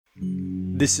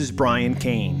This is Brian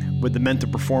Kane with the Mental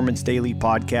Performance Daily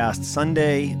Podcast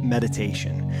Sunday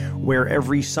Meditation, where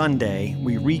every Sunday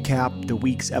we recap the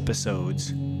week's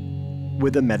episodes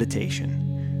with a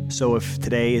meditation. So if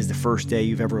today is the first day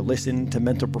you've ever listened to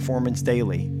Mental Performance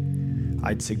Daily,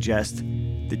 I'd suggest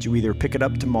that you either pick it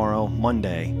up tomorrow,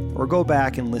 Monday, or go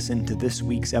back and listen to this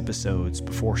week's episodes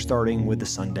before starting with the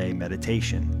Sunday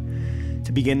meditation.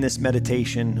 To begin this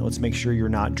meditation, let's make sure you're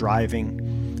not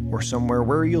driving or somewhere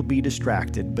where you'll be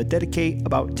distracted, but dedicate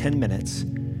about 10 minutes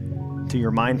to your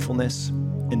mindfulness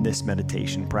in this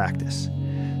meditation practice.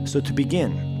 So to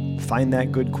begin, find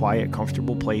that good, quiet,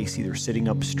 comfortable place, either sitting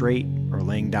up straight or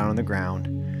laying down on the ground,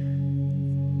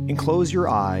 and close your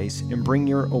eyes and bring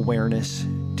your awareness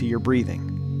to your breathing.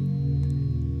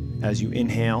 As you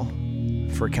inhale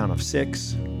for a count of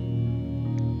 6,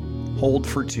 hold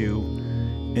for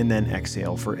 2, and then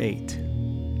exhale for 8.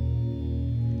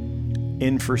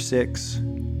 In for 6,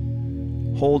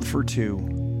 hold for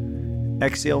 2,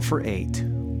 exhale for 8,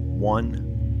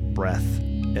 one breath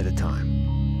at a time.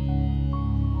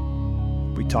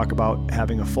 We talk about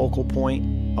having a focal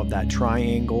point of that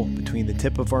triangle between the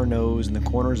tip of our nose and the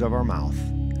corners of our mouth.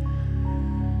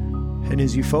 And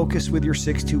as you focus with your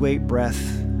 6-8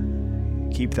 breath,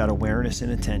 keep that awareness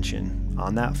and attention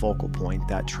on that focal point,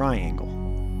 that triangle.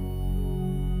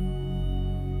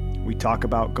 We talk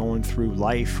about going through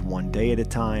life one day at a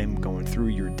time, going through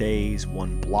your days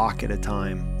one block at a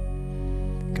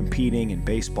time, competing in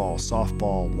baseball,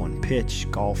 softball, one pitch,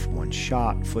 golf, one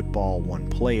shot, football, one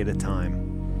play at a time.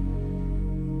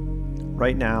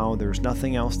 Right now, there's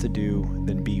nothing else to do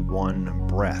than be one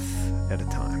breath at a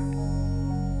time.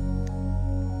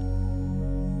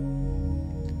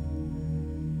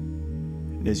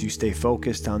 And as you stay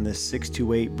focused on this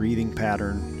 6-8 breathing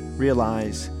pattern,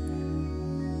 realize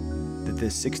that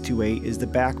this 6-8 is the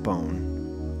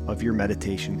backbone of your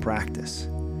meditation practice.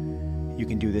 You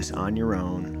can do this on your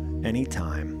own,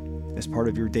 anytime, as part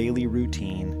of your daily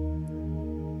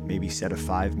routine. Maybe set a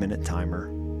 5-minute timer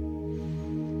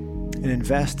and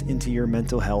invest into your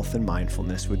mental health and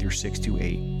mindfulness with your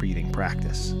 6-8 breathing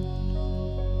practice.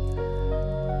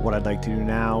 What I'd like to do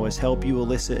now is help you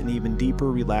elicit an even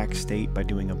deeper relaxed state by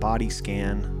doing a body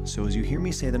scan. So as you hear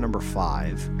me say the number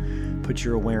 5, put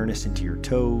your awareness into your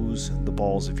toes, the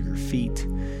balls of your feet,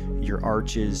 your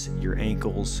arches, your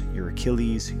ankles, your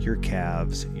Achilles, your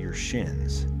calves, your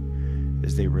shins,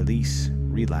 as they release,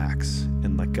 relax,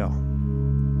 and let go.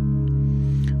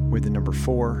 With the number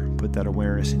 4, put that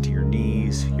awareness into your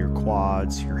knees, your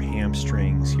quads, your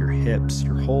hamstrings, your hips,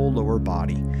 your whole lower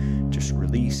body. Just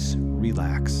release,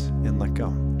 relax, and let go.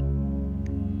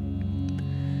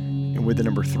 And with the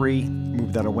number 3,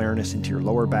 move that awareness into your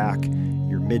lower back,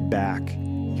 your mid-back,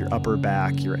 your upper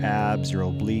back, your abs, your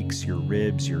obliques, your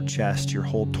ribs, your chest, your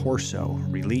whole torso.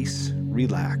 Release,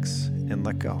 relax, and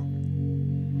let go.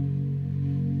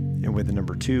 And with the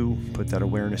number 2, put that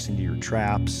awareness into your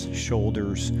traps,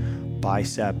 shoulders,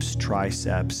 biceps,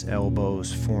 triceps,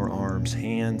 elbows, forearms,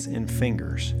 hands, and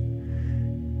fingers.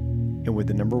 And with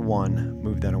the number 1,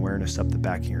 move that awareness up the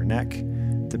back of your neck,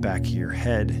 the back of your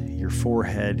head, your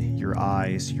forehead, your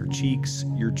eyes, your cheeks,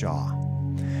 your jaw.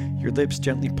 Your lips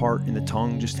gently part and the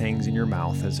tongue just hangs in your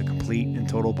mouth as a complete and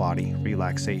total body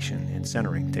relaxation and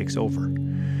centering takes over.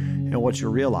 And what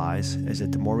you'll realize is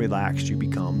that the more relaxed you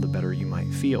become, the better you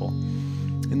might feel.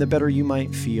 And the better you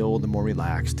might feel, the more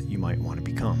relaxed you might want to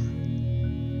become.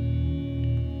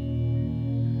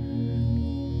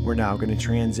 We're now going to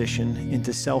transition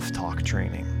into self-talk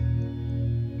training.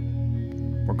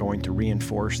 We're going to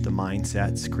reinforce the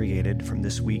mindsets created from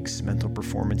this week's Mental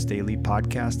Performance Daily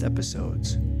podcast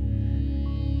episodes.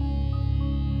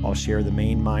 I'll share the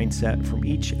main mindset from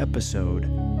each episode. I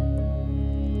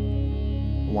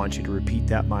want you to repeat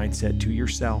that mindset to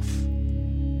yourself.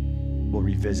 We'll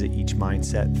revisit each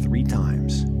mindset 3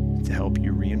 times to help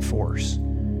you reinforce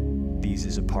these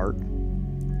as a part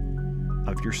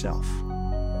of yourself.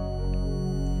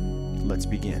 Let's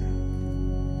begin.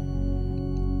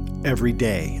 Every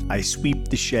day, I sweep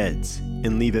the sheds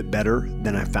and leave it better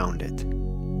than I found it.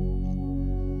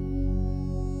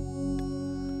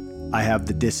 I have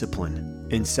the discipline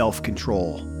and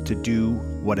self-control to do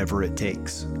whatever it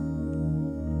takes.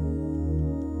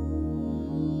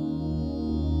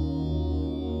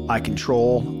 I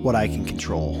control what I can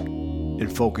control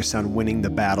and focus on winning the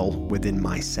battle within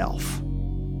myself.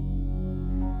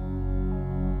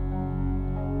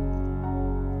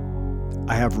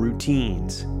 I have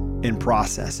routines and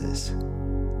processes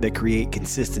that create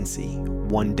consistency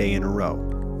one day in a row.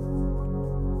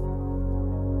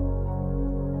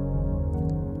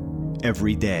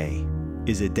 Every day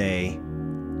is a day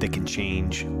that can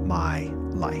change my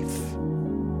life.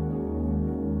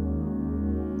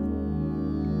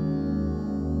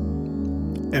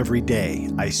 Every day,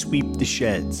 I sweep the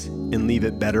sheds and leave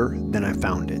it better than I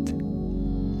found it.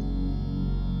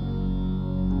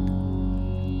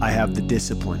 I have the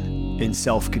discipline and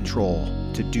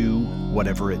self-control to do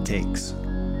whatever it takes.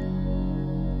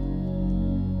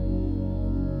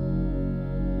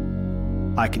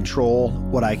 I control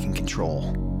what I can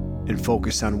control and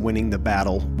focus on winning the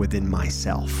battle within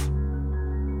myself.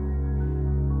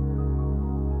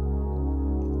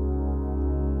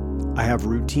 I have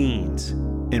routines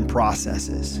and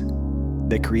processes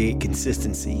that create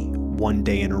consistency one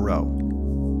day in a row.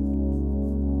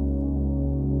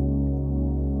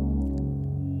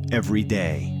 Every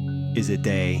day is a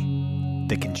day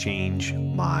that can change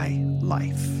my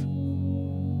life.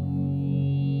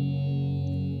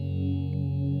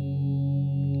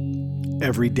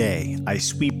 Every day, I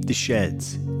sweep the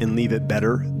sheds and leave it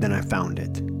better than I found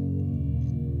it.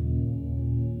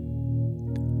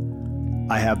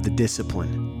 I have the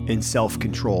discipline and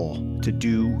self-control to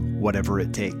do whatever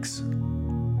it takes.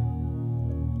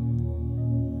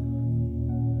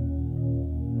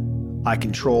 I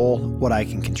control what I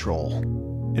can control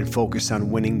and focus on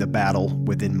winning the battle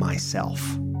within myself.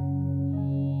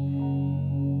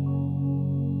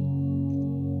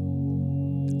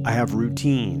 I have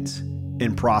routines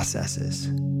and processes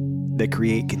that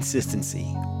create consistency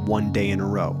one day in a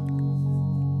row.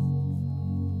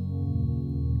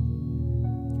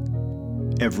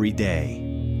 Every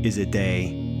day is a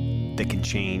day that can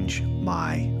change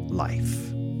my life.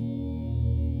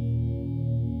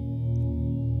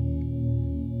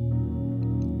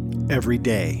 Every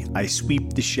day, I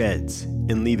sweep the sheds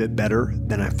and leave it better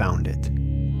than I found it.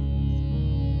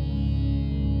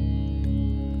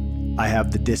 I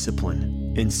have the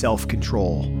discipline and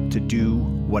self-control to do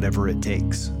whatever it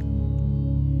takes.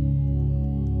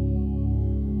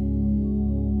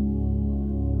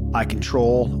 I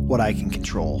control what I can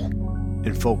control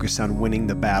and focus on winning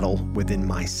the battle within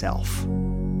myself.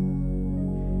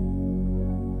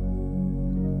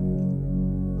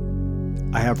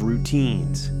 I have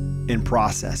routines and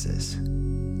processes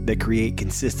that create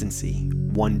consistency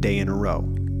one day in a row.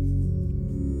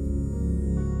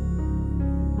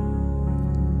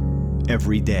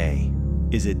 Every day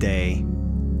is a day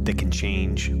that can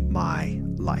change my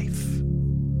life.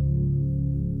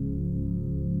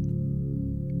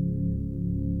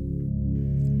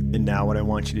 And now what I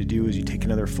want you to do is you take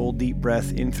another full deep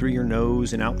breath in through your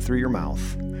nose and out through your mouth.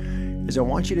 Is I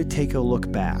want you to take a look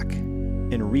back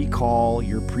and recall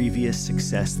your previous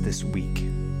success this week.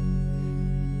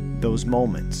 Those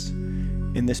moments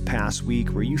in this past week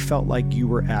where you felt like you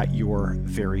were at your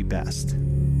very best.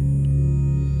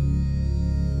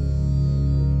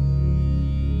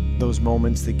 Those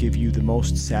moments that give you the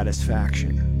most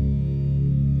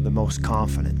satisfaction, the most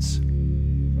confidence,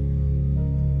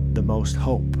 the most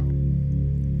hope.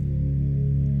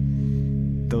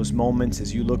 Those moments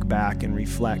as you look back and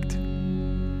reflect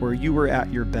where you were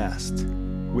at your best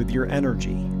with your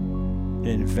energy and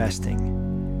investing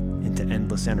into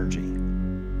endless energy.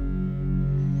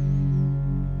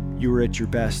 You were at your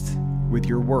best with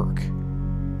your work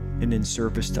and in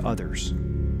service to others.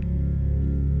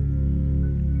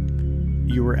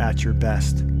 You were at your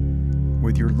best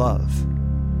with your love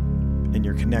and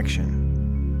your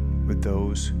connection with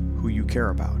those who you care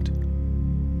about.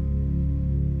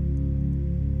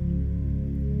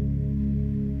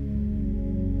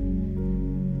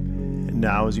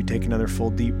 Now, as you take another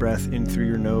full deep breath in through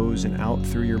your nose and out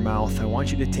through your mouth, I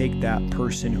want you to take that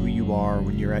person who you are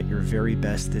when you're at your very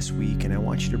best this week, and I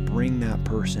want you to bring that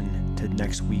person to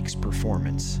next week's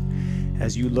performance.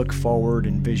 As you look forward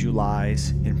and visualize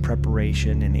in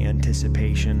preparation and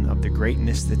anticipation of the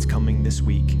greatness that's coming this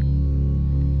week,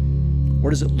 what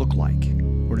does it look like?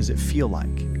 What does it feel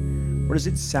like? What does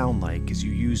it sound like as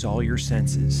you use all your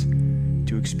senses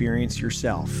to experience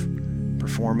yourself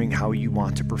performing how you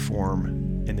want to perform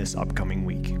in this upcoming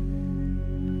week?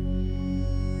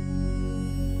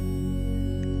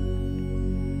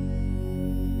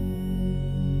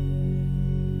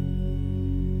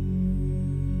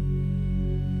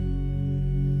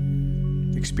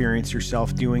 Experience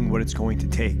yourself doing what it's going to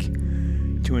take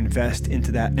to invest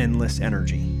into that endless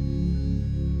energy.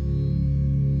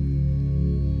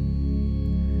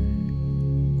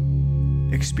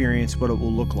 Experience what it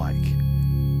will look like,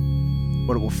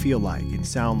 what it will feel like and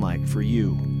sound like for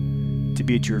you to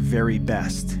be at your very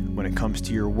best when it comes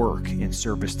to your work in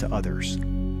service to others.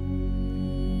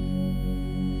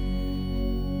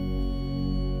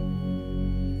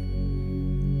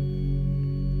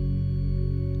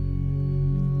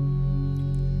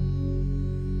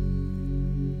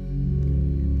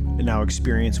 And now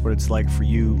experience what it's like for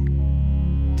you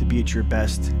to be at your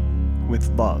best with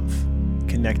love,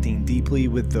 connecting deeply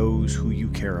with those who you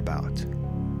care about.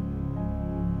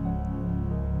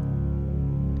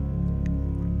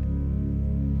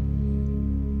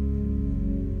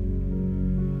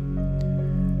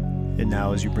 And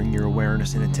now as you bring your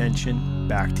awareness and attention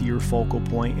back to your focal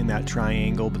point in that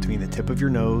triangle between the tip of your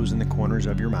nose and the corners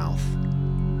of your mouth,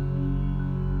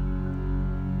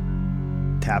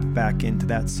 tap back into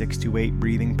that 6 to 8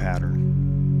 breathing pattern.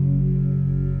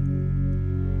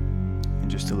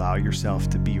 And just allow yourself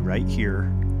to be right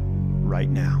here, right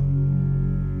now.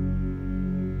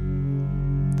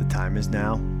 The time is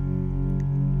now.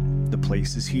 The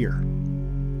place is here.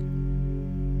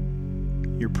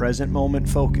 Your present moment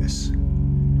focus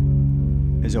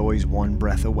is always one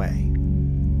breath away.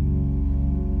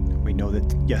 We know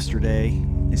that yesterday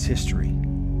is history.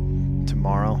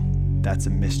 Tomorrow, that's a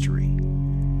mystery.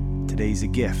 Today's a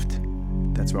gift.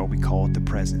 That's why we call it the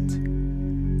present.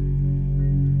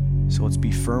 So let's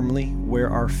be firmly where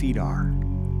our feet are.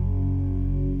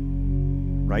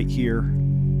 Right here,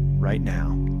 right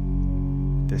now.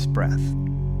 This breath.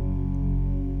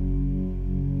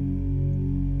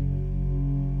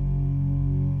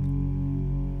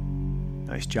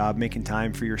 Nice job making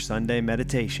time for your Sunday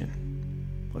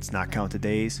meditation. Let's not count the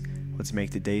days. Let's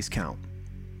make the days count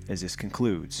as this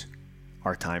concludes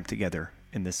our time together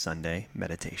in this Sunday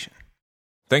meditation.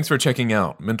 Thanks for checking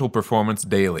out Mental Performance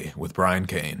Daily with Brian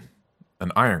Cain,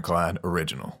 an Ironclad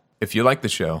original. If you like the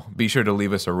show, be sure to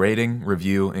leave us a rating,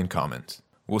 review, and comment.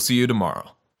 We'll see you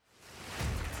tomorrow.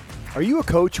 Are you a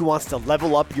coach who wants to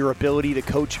level up your ability to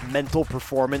coach mental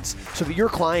performance so that your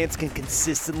clients can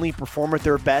consistently perform at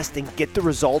their best and get the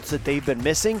results that they've been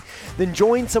missing? Then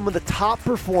join some of the top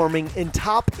performing and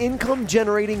top income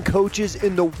generating coaches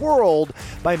in the world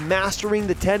by mastering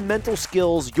the 10 mental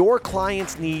skills your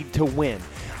clients need to win.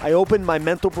 I open my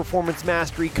Mental Performance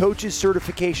Mastery Coaches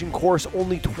Certification course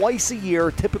only twice a year,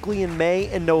 typically in May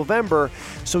and November,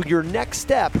 so your next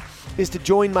step is to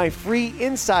join my free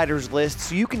insiders list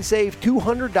so you can save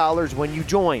 $200 when you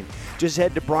join. Just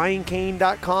head to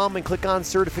briancain.com and click on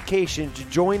certification to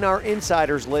join our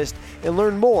insiders list and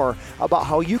learn more about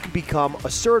how you can become a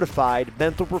certified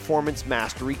mental performance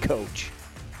mastery coach.